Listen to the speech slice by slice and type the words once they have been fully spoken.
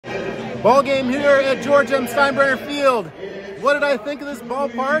Ball game here at George M Steinbrenner Field. What did I think of this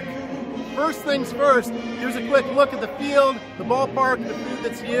ballpark? First things first, here's a quick look at the field, the ballpark, the food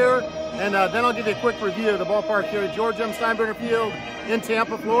that's here, and then I'll give you a quick review of the ballpark here at George M Steinbrenner Field in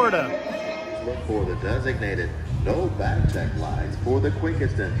Tampa, Florida. Look for the designated no back check lines for the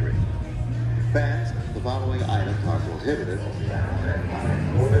quickest entry. Fans, the following items are prohibited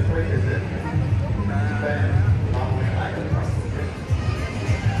for the quickest entry. Fans, the following items are prohibited.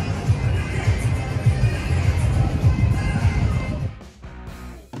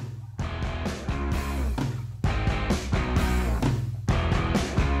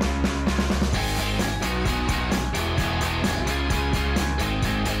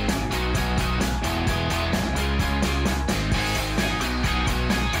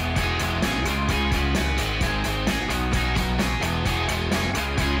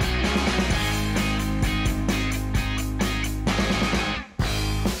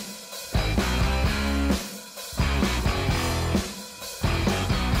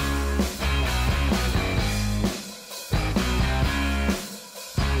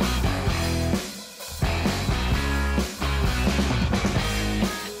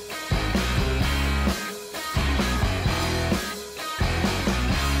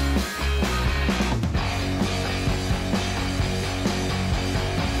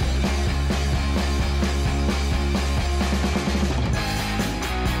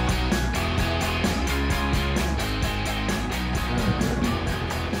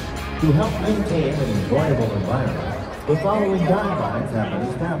 To help maintain an enjoyable environment, the following guidelines have been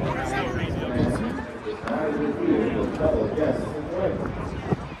established.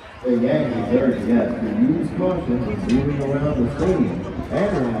 The Yankees urge guests to use caution when moving around the stadium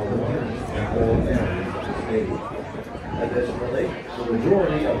and around corners and all areas of the stadium. Additionally, the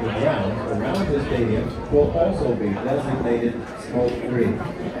majority of the grounds around the stadium will also be designated smoke-free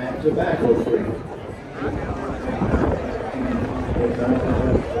and tobacco-free.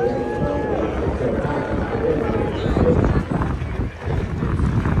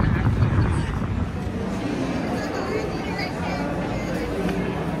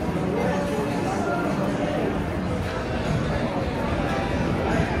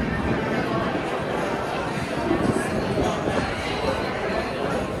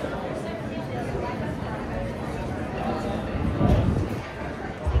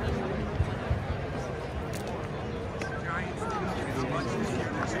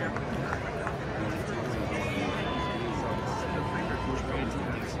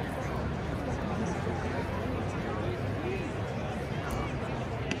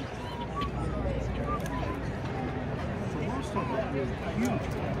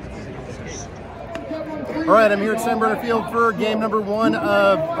 All right, I'm here at Steinbrenner Field for game number 1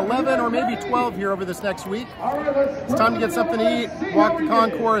 of 11 or maybe 12 here over this next week. It's time to get something to eat, walk the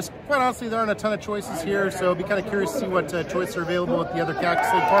concourse. Quite honestly, there aren't a ton of choices here, so I'll be kind of curious to see what choices are available at the other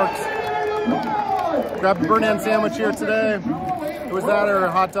Cactus League parks. Grabbed a burn-end sandwich here today. It was that or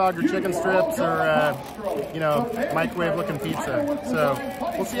a hot dog or chicken strips or, you know, microwave-looking pizza. So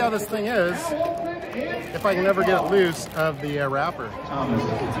we'll see how this thing is, if I can ever get it loose of the wrapper.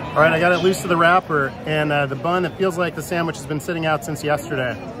 All right, I got it loose to the wrapper, and the bun, it feels like the sandwich has been sitting out since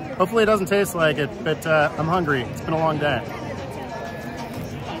yesterday. Hopefully it doesn't taste like it, but I'm hungry. It's been a long day.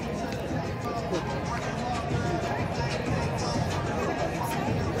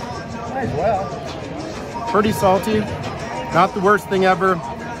 Nice, well. Pretty salty, not the worst thing ever.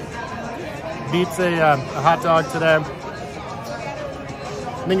 Beats a hot dog today.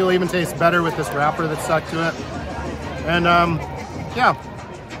 I think it'll even taste better with this wrapper that's stuck to it. And yeah,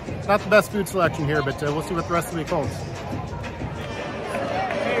 not the best food selection here, but we'll see what the rest of the week holds.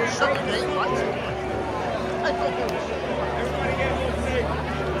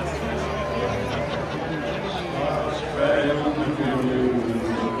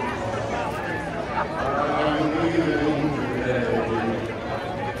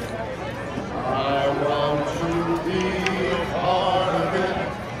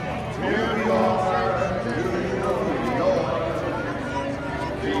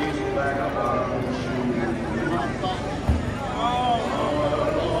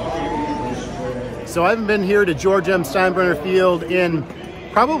 So I haven't been here to George M Steinbrenner Field in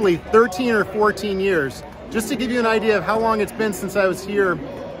probably 13 or 14 years. Just to give you an idea of how long it's been since I was here,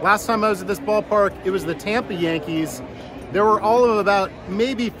 last time I was at this ballpark, it was the Tampa Yankees. There were all of about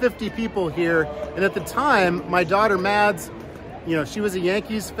maybe 50 people here. And at the time, my daughter Mads, you know, she was a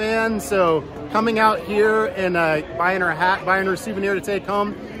Yankees fan. So coming out here and buying her hat, buying her souvenir to take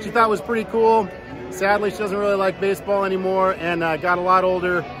home, she thought was pretty cool. Sadly, she doesn't really like baseball anymore and got a lot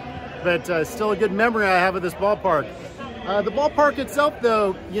older. But still a good memory I have of this ballpark. The ballpark itself,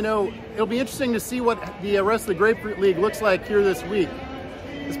 though, you know, it'll be interesting to see what the rest of the Grapefruit League looks like here this week.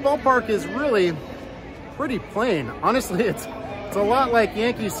 This ballpark is really pretty plain. Honestly, it's a lot like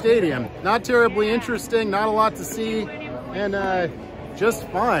Yankee Stadium. Not terribly interesting, not a lot to see, and just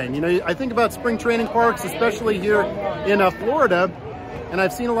fine. You know, I think about spring training parks, especially here in Florida, and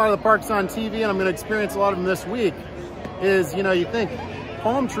I've seen a lot of the parks on TV, and I'm going to experience a lot of them this week, is, you know, you think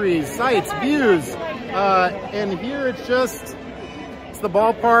palm trees, sights, views, and here it's the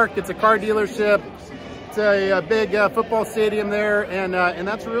ballpark, it's a car dealership, it's a big football stadium there, and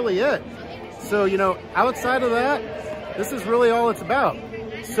that's really it. So, you know, outside of that, this is really all it's about.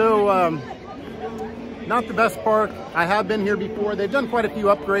 So, not the best park. I have been here before. They've done quite a few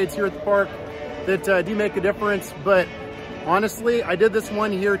upgrades here at the park that do make a difference, but honestly, I did this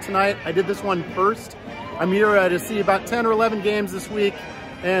one here tonight. I did this one first. I'm here to see about 10 or 11 games this week,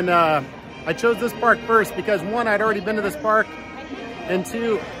 and I chose this park first because, one, I'd already been to this park, and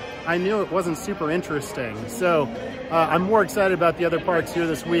two, I knew it wasn't super interesting. So I'm more excited about the other parks here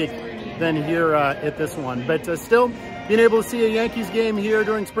this week than here at this one. But still, being able to see a Yankees game here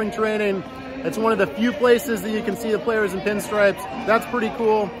during spring training, it's one of the few places that you can see the players in pinstripes. That's pretty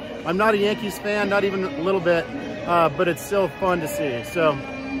cool. I'm not a Yankees fan, not even a little bit, but it's still fun to see. So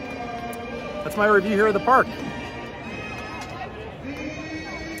that's my review here of the park.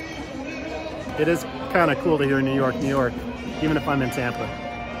 It is kind of cool to hear New York, New York, even if I'm in Tampa.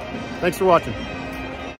 Thanks for watching.